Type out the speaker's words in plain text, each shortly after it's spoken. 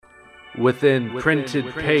Within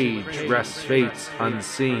printed page rests fates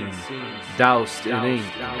unseen, doused in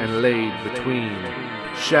ink and laid between.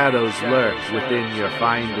 Shadows lurk within your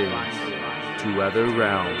findings, to other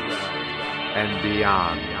realms and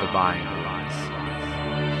beyond the bindings.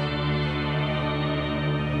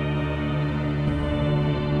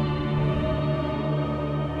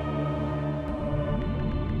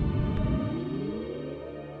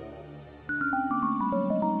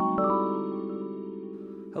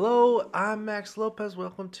 Hello, I'm Max Lopez.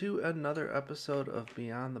 Welcome to another episode of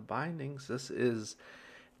Beyond the Bindings. This is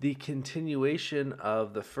the continuation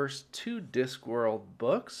of the first two Discworld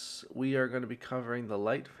books. We are going to be covering The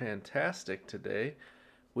Light Fantastic today,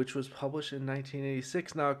 which was published in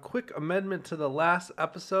 1986. Now, a quick amendment to the last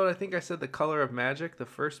episode. I think I said The Color of Magic, the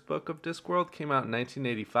first book of Discworld, came out in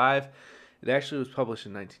 1985. It actually was published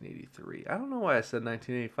in 1983. I don't know why I said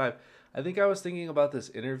 1985. I think I was thinking about this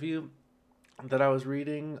interview that I was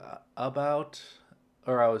reading about,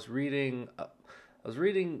 or I was reading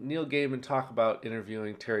Neil Gaiman talk about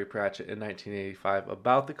interviewing Terry Pratchett in 1985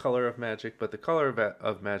 about The Color of Magic, but The Color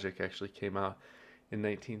of Magic actually came out in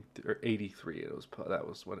 1983. That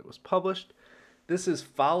was when it was published. This is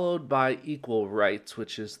followed by Equal Rights,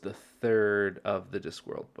 which is the third of the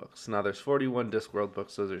Discworld books. Now there's 41 Discworld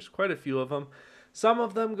books, so there's quite a few of them. Some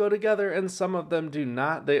of them go together and some of them do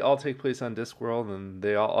not. They all take place on Discworld, and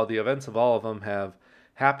all the events of all of them have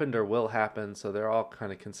happened or will happen, so they're all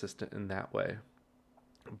kind of consistent in that way.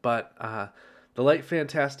 But The Light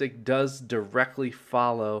Fantastic does directly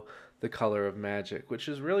follow The Color of Magic, which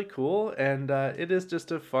is really cool, and it is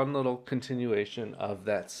just a fun little continuation of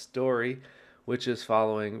that story, which is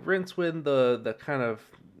following Rincewind, the kind of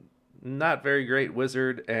not very great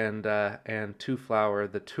wizard, and Two-Flower,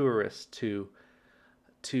 the tourist, to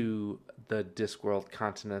the Discworld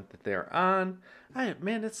continent that they're on.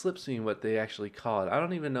 It slips me what they actually call it. I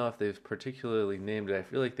don't even know if they've particularly named it. I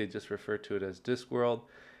feel like they just refer to it as Discworld.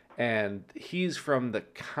 And he's from the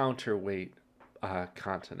Counterweight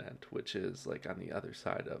continent, which is like on the other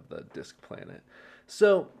side of the Disc planet.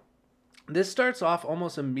 So this starts off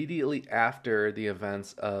almost immediately after the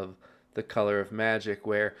events of The Color of Magic,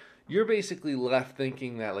 where you're basically left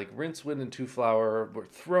thinking that like Rincewind and Two-Flower were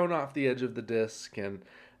thrown off the edge of the disc, and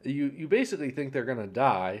you basically think they're gonna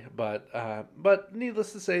die, but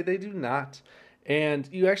needless to say, they do not. And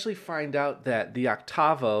you actually find out that the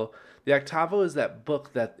Octavo is that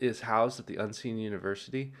book that is housed at the Unseen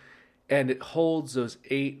University, and it holds those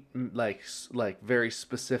 8 like very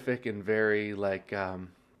specific and very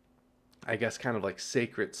I guess kind of like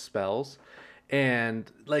sacred spells. And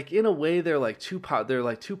like in a way they're too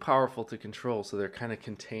powerful to control, so they're kind of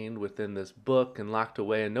contained within this book and locked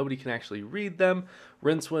away, and nobody can actually read them.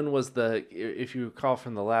 Rincewind was if you recall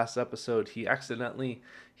from the last episode, he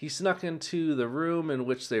snuck into the room in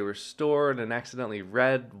which they were stored and accidentally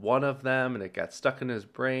read one of them, and it got stuck in his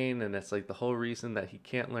brain, and it's like the whole reason that he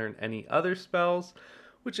can't learn any other spells,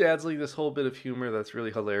 which adds like this whole bit of humor that's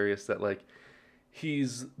really hilarious, that like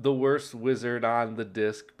he's the worst wizard on the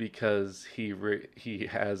disc because he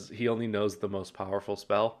only knows the most powerful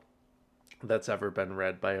spell that's ever been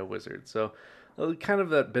read by a wizard. So kind of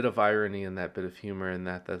that bit of irony and that bit of humor in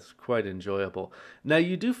that's quite enjoyable. Now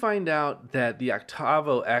you do find out that the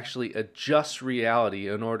Octavo actually adjusts reality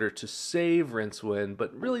in order to save Rincewind,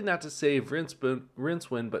 but really not to save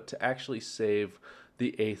Rincewind, but to actually save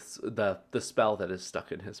the spell that is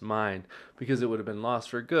stuck in his mind, because it would have been lost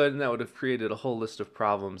for good, and that would have created a whole list of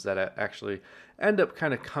problems that actually end up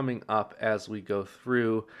kind of coming up as we go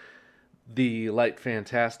through The Light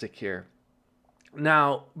Fantastic here.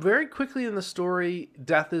 Now, very quickly in the story,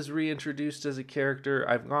 Death is reintroduced as a character.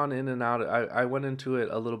 I've gone in and out. I went into it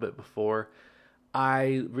a little bit before.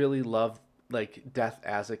 I really love like Death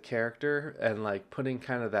as a character, and like putting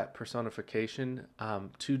kind of that personification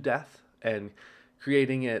to Death, and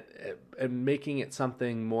creating it and making it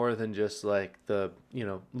something more than just like the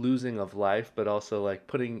losing of life, but also like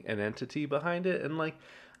putting an entity behind it. And like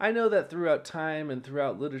I know that throughout time and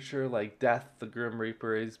throughout literature, like Death, the Grim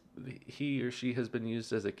Reaper, he or she has been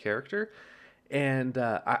used as a character, and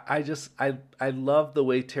I love the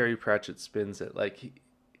way Terry Pratchett spins it. Like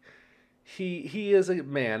he is a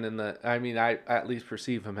man I at least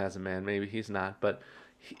perceive him as a man. Maybe he's not, but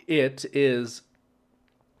it is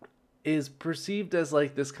perceived as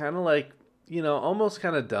like this kind of like almost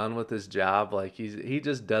kind of done with his job. Like he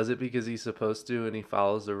just does it because he's supposed to, and he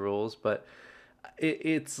follows the rules. But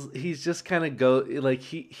he's just kind of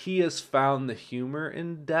he has found the humor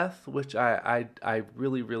in Death, which I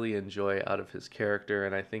really really enjoy out of his character,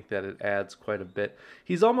 and I think that it adds quite a bit.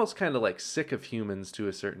 He's almost kind of like sick of humans to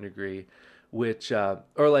a certain degree, which or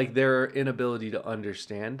like their inability to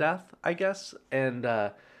understand death, I guess. And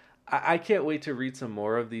I can't wait to read some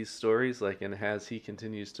more of these stories, like, and as he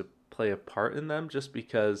continues to play a part in them, just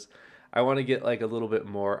because I want to get like a little bit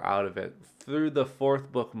more out of it. Through the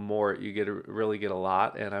fourth book, Mort, you really get a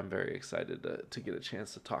lot, and I'm very excited to get a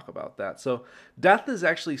chance to talk about that. So, Death is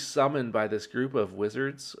actually summoned by this group of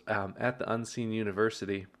wizards at the Unseen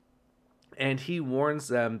University, and he warns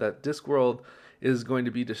them that Discworld is going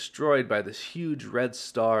to be destroyed by this huge red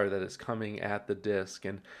star that is coming at the disc.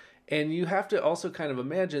 And you have to also kind of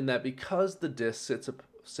imagine that because the disc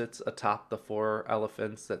sits atop the four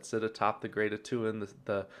elephants that sit atop the Great Atuin,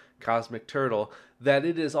 the cosmic turtle, that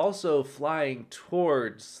it is also flying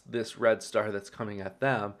towards this red star that's coming at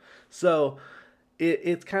them. So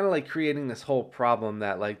it's kind of like creating this whole problem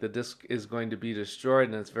that like the disc is going to be destroyed,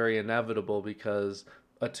 and it's very inevitable because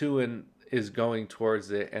Atuin is going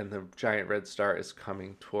towards it, and the giant red star is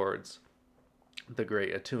coming towards the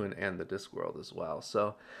Great Atuin and the Discworld as well.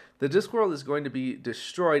 So the Discworld is going to be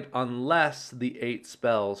destroyed unless the 8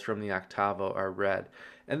 spells from the Octavo are read.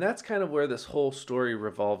 And that's kind of where this whole story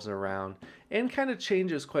revolves around, and kind of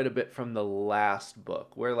changes quite a bit from the last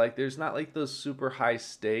book, where like there's not like those super high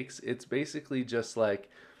stakes. It's basically just like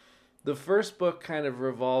the first book kind of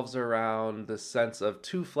revolves around the sense of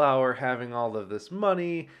Two Flower having all of this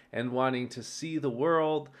money and wanting to see the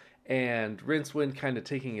world, and Rincewind kind of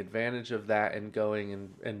taking advantage of that and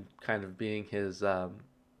going and kind of being his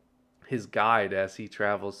guide as he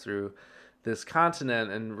travels through this continent.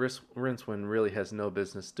 And Rincewind really has no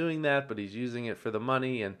business doing that, but he's using it for the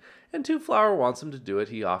money, and Two Flower wants him to do it.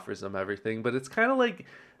 He offers him everything, but it's kind of like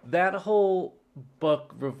that whole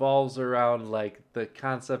book revolves around like the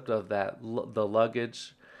concept of that the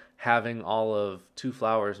luggage having all of Two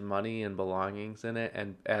Flower's money and belongings in it,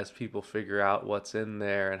 and as people figure out what's in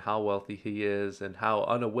there and how wealthy he is and how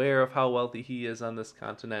unaware of how wealthy he is on this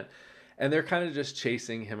continent, and they're kind of just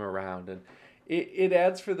chasing him around, and it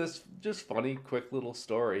adds for this just funny quick little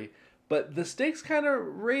story. But the stakes kind of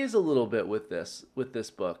raise a little bit with this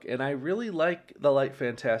book, and I really like the Light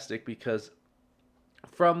Fantastic because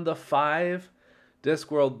from the 5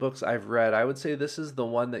 Discworld books I've read, I would say this is the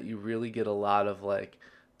one that you really get a lot of like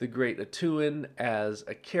the Great Atuin as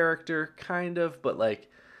a character, kind of, but like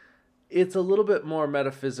it's a little bit more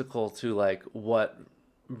metaphysical to like what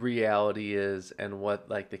reality is and what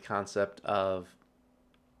like the concept of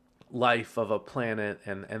life of a planet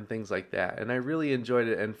and things like that. And I really enjoyed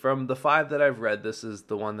it. And from the 5 that I've read, this is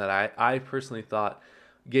the one that I personally thought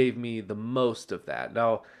gave me the most of that.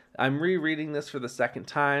 Now, I'm rereading this for the second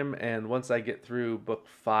time, and once I get through book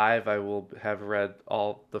 5, I will have read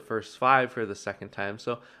all the first 5 for the second time.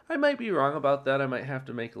 So I might be wrong about that. I might have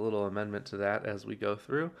to make a little amendment to that as we go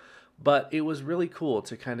through. But it was really cool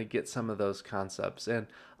to kind of get some of those concepts, and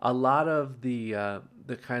a lot of the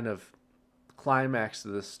kind of climax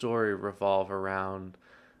of the story revolve around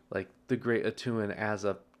like the Great Atuin as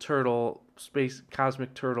a turtle, space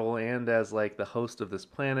cosmic turtle, and as like the host of this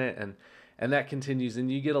planet, and that continues,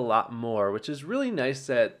 and you get a lot more, which is really nice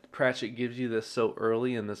that Pratchett gives you this so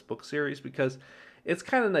early in this book series, because it's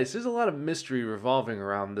kind of nice. There's a lot of mystery revolving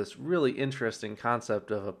around this really interesting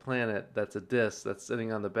concept of a planet that's a disc that's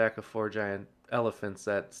sitting on the back of 4 giant elephants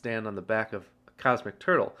that stand on the back of a cosmic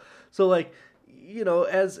turtle. So like, you know,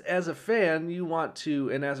 as a fan, you want to,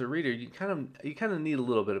 and as a reader, you kind of need a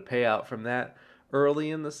little bit of payout from that early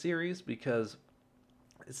in the series, because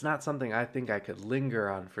it's not something I think I could linger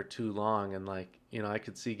on for too long. And like, you know, I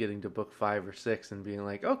could see getting to book 5 or 6 and being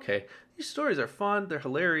like, okay, these stories are fun, they're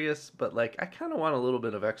hilarious, but like I kind of want a little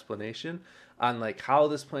bit of explanation on like how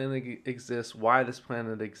this planet exists, why this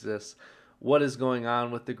planet exists, what is going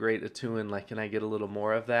on with the Great Atuin. Like, can I get a little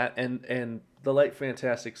more of that? And the Light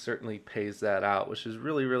Fantastic certainly pays that out, which is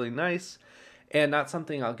really, really nice, and not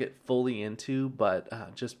something I'll get fully into,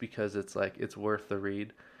 but just because it's like it's worth the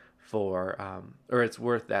read for, or it's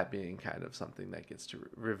worth that being kind of something that gets to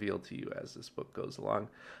revealed to you as this book goes along.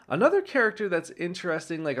 Another character that's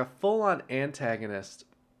interesting, like a full-on antagonist,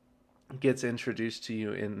 gets introduced to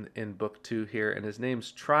you in book 2 here, and his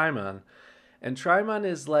name's Trimon. And Trimon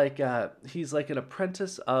is like he's like an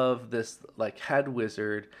apprentice of this like head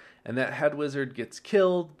wizard, and that head wizard gets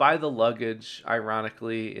killed by the luggage,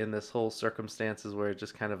 ironically, in this whole circumstances where it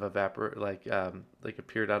just kind of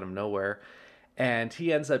appeared out of nowhere. And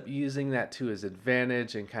he ends up using that to his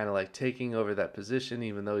advantage and kind of like taking over that position,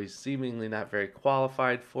 even though he's seemingly not very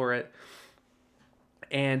qualified for it.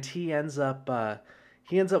 And he ends up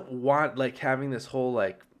he ends up having this whole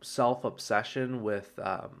like self obsession with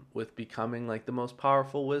becoming like the most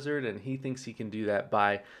powerful wizard, and he thinks he can do that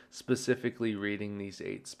by specifically reading these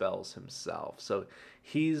 8 spells himself. So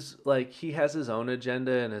he has his own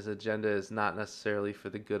agenda, and his agenda is not necessarily for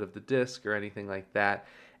the good of the disc or anything like that.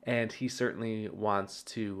 And he certainly wants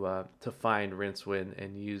to find Rincewind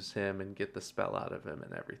and use him and get the spell out of him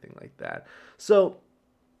and everything like that. So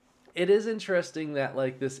it is interesting that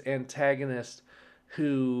like this antagonist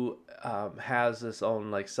who has this own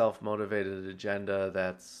like self-motivated agenda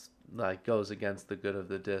that's like goes against the good of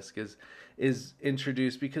the disc is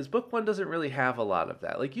introduced, because book 1 doesn't really have a lot of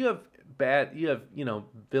that. Like you have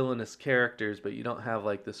villainous characters, but you don't have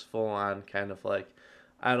like this full on kind of like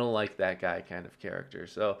I don't like that guy kind of character.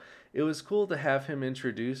 So it was cool to have him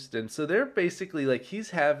introduced. And so they're basically like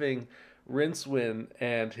he's having Rincewind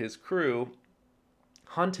and his crew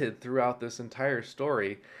hunted throughout this entire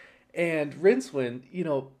story. And Rincewind,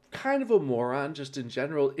 kind of a moron just in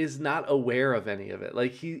general, is not aware of any of it.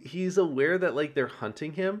 Like he's aware that like they're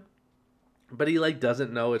hunting him, but he like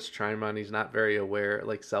doesn't know it's Trinon. He's not very aware,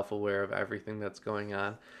 like self-aware of everything that's going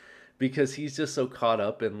on, because he's just so caught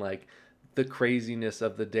up in like the craziness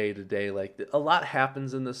of the day to day. Like a lot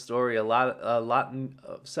happens in the story.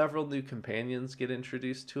 Several new companions get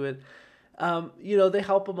introduced to it. They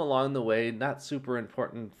help him along the way. Not super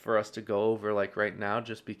important for us to go over like right now,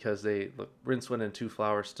 just because Rincewind and Two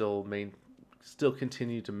Flower still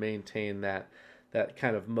continue to maintain that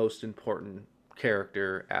kind of most important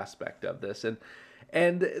character aspect of this,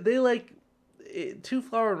 and they like Two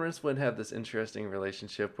Flower and Rincewind have this interesting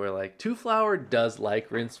relationship where like Two Flower does like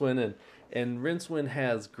Rincewind, and Rincewind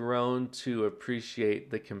has grown to appreciate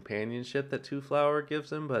the companionship that Two Flower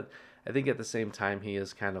gives him, but I think at the same time he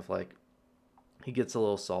is kind of like he gets a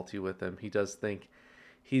little salty with him. He does think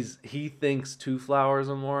he thinks Two Flowers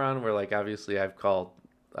a moron, where like obviously I've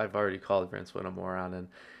already called Rincewind a moron, and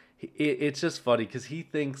it's just funny because he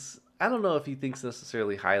thinks, I don't know if he thinks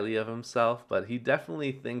necessarily highly of himself, but he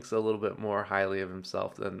definitely thinks a little bit more highly of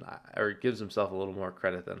himself or gives himself a little more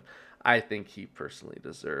credit than I think he personally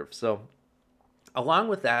deserves. So along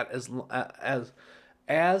with that,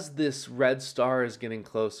 as this red star is getting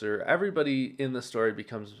closer, everybody in the story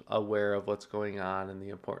becomes aware of what's going on and the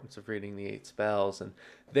importance of reading the 8 spells, and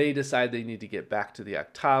they decide they need to get back to the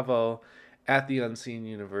Octavo at the Unseen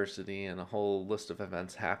University, and a whole list of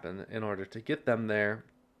events happen in order to get them there.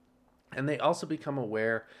 And they also become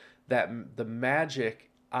aware that the magic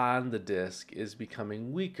on the disc is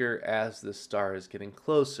becoming weaker as the star is getting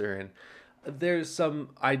closer, and there's some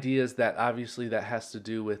ideas that obviously that has to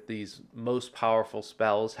do with these most powerful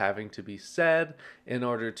spells having to be said in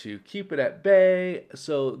order to keep it at bay.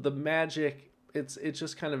 So the magic, it's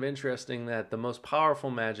just kind of interesting that the most powerful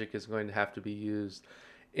magic is going to have to be used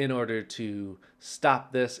in order to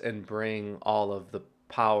stop this and bring all of the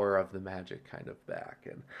power of the magic kind of back.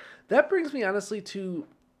 And that brings me honestly to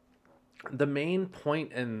the main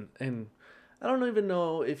point, and I don't even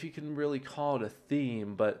know if you can really call it a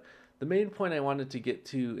theme, but the main point I wanted to get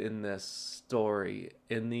to in this story,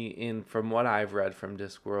 from what I've read from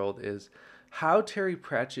Discworld, is how Terry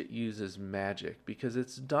Pratchett uses magic, because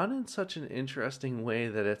it's done in such an interesting way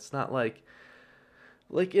that it's not like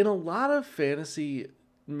in a lot of fantasy,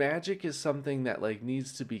 magic is something that like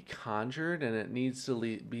needs to be conjured and it needs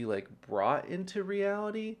to be like brought into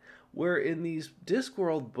reality, where in these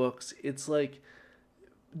Discworld books it's like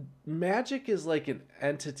magic is like an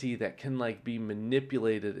entity that can like be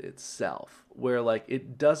manipulated itself, where like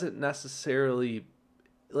it doesn't necessarily,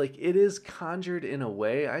 like it is conjured in a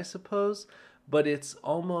way, I suppose, but it's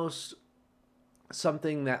almost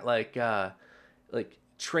something that like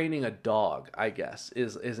training a dog, I guess,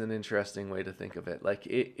 is an interesting way to think of it. Like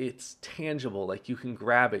it's tangible, like you can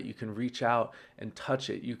grab it, you can reach out and touch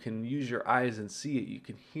it, you can use your eyes and see it, you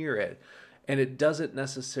can hear it. And it doesn't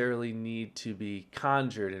necessarily need to be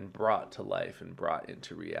conjured and brought to life and brought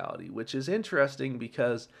into reality, which is interesting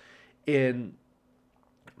because in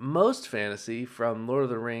most fantasy, from Lord of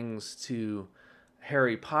the Rings to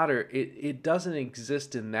Harry Potter, it doesn't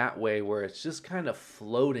exist in that way, where it's just kind of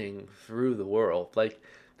floating through the world. Like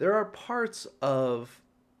there are parts of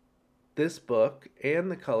this book and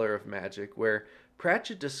The Color of Magic where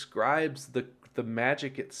Pratchett describes the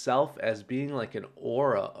magic itself as being like an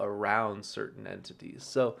aura around certain entities.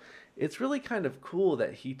 So it's really kind of cool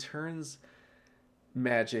that he turns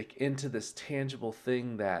magic into this tangible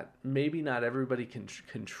thing that maybe not everybody can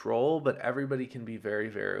control, but everybody can be very,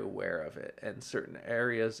 very aware of it. And certain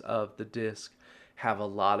areas of the disc have a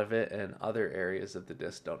lot of it, and other areas of the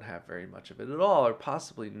disc don't have very much of it at all, or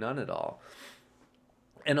possibly none at all.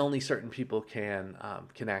 And only certain people can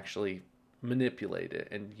actually manipulate it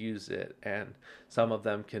and use it, and some of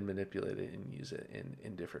them can manipulate it and use it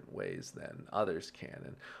in different ways than others can.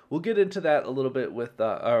 And we'll get into that a little bit with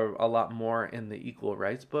a lot more in the Equal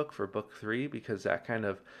Rights book for book 3, because that kind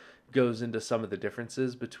of goes into some of the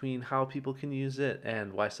differences between how people can use it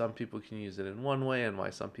and why some people can use it in one way and why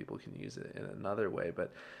some people can use it in another way.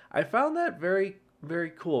 But I found that very,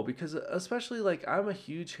 very cool, because especially like I'm a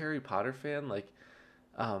huge Harry Potter fan. Like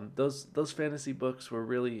those fantasy books were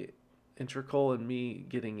really integral in me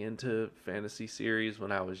getting into fantasy series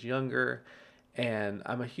when I was younger, and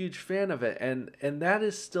I'm a huge fan of it. And that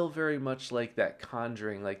is still very much like that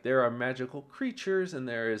Conjuring. Like there are magical creatures and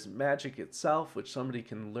there is magic itself, which somebody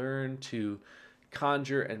can learn to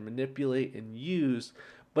conjure and manipulate and use,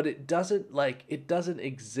 but it doesn't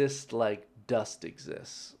exist like dust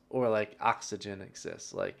exists or like oxygen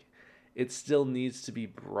exists. Like it still needs to be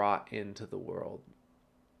brought into the world.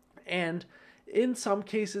 And in some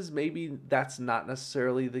cases, maybe that's not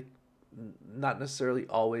necessarily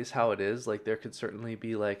always how it is. Like there could certainly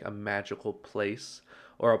be like a magical place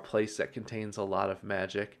or a place that contains a lot of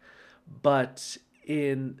magic, but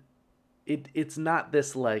it's not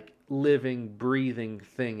this like living, breathing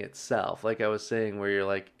thing itself. Like I was saying, where you're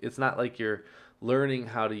like, it's not like you're learning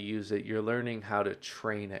how to use it, you're learning how to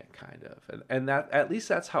train it, kind of. And that, at least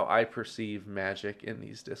that's how I perceive magic in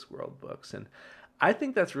these Discworld books. And I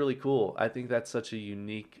think that's really cool. I think that's such a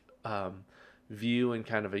unique view and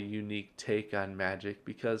kind of a unique take on magic,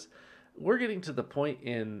 because we're getting to the point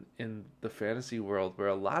in the fantasy world where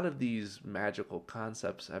a lot of these magical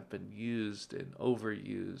concepts have been used and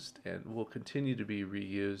overused and will continue to be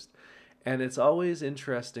reused. And it's always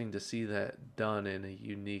interesting to see that done in a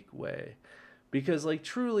unique way. Because like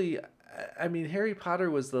truly, I mean, Harry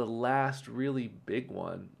Potter was the last really big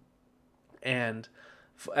one. And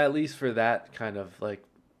at least for that kind of like,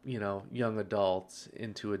 young adults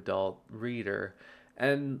into adult reader.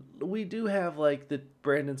 And we do have like the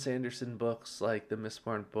Brandon Sanderson books, like the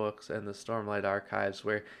Mistborn books and the Stormlight Archives,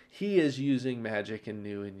 where he is using magic in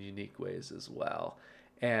new and unique ways as well.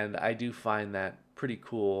 And I do find that pretty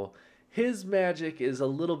cool. His magic is a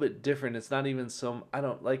little bit different. It's not even some, I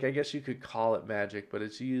don't like, I guess you could call it magic, but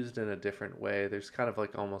it's used in a different way. There's kind of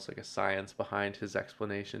like almost like a science behind his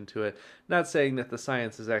explanation to it. Not saying that the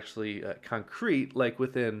science is actually concrete, like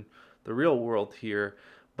within the real world here,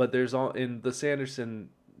 but there's all in the Sanderson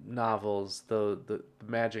novels, the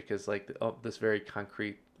magic is like this very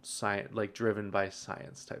concrete science, like driven by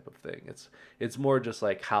science type of thing. It's more just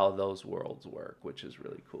like how those worlds work, which is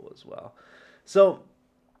really cool as well. So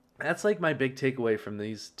that's like my big takeaway from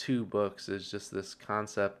these two books, is just this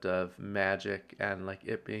concept of magic and like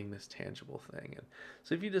it being this tangible thing. And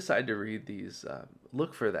so if you decide to read these,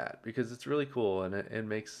 look for that, because it's really cool, and it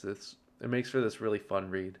makes for this really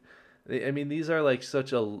fun read. I mean, these are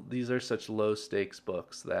such low stakes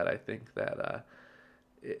books that I think that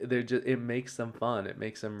it makes them fun. It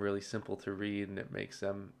makes them really simple to read, and it makes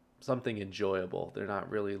them something enjoyable. They're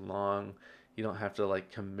not really long. You don't have to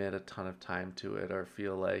like commit a ton of time to it or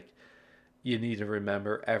feel like you need to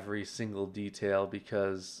remember every single detail,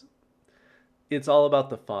 because it's all about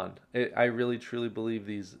the fun. I really truly believe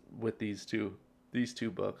these two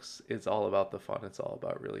books, it's all about the fun. It's all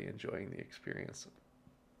about really enjoying the experience.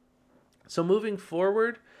 So moving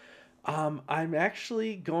forward, I'm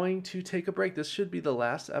actually going to take a break. This should be the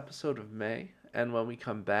last episode of May, and when we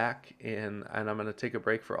come back and I'm going to take a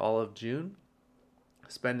break for all of June,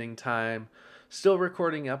 spending time still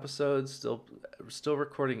recording episodes,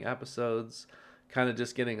 kind of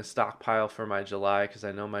just getting a stockpile for my July, because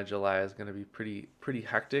I know my July is going to be pretty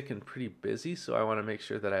hectic and pretty busy, so I want to make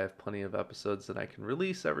sure that I have plenty of episodes that I can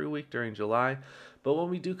release every week during July. But when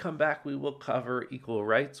we do come back, we will cover Equal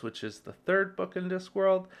Rights, which is the third book in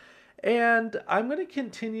Discworld. And I'm going to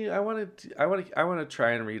continue. I want to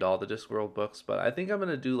try and read all the Discworld books, but I think I'm going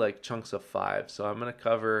to do like chunks of 5. So I'm going to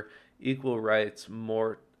cover Equal Rights,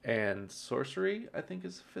 Mort, and Sorcery, I think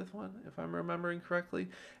is the 5th one, if I'm remembering correctly.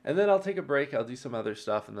 And then I'll take a break, I'll do some other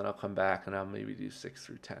stuff, and then I'll come back and I'll maybe do 6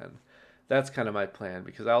 through 10. That's kind of my plan,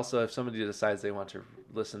 because I also, if somebody decides they want to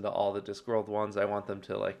listen to all the Discworld ones, I want them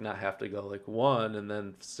to like not have to go like 1 and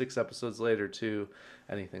then 6 episodes later 2,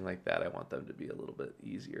 anything like that. I want them to be a little bit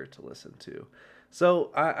easier to listen to.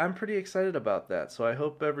 So I'm pretty excited about that. So I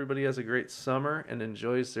hope everybody has a great summer and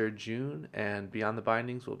enjoys their June. And Beyond the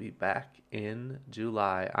Bindings will be back in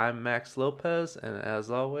July. I'm Max Lopez, and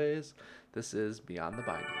as always, this is Beyond the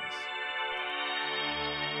Bindings.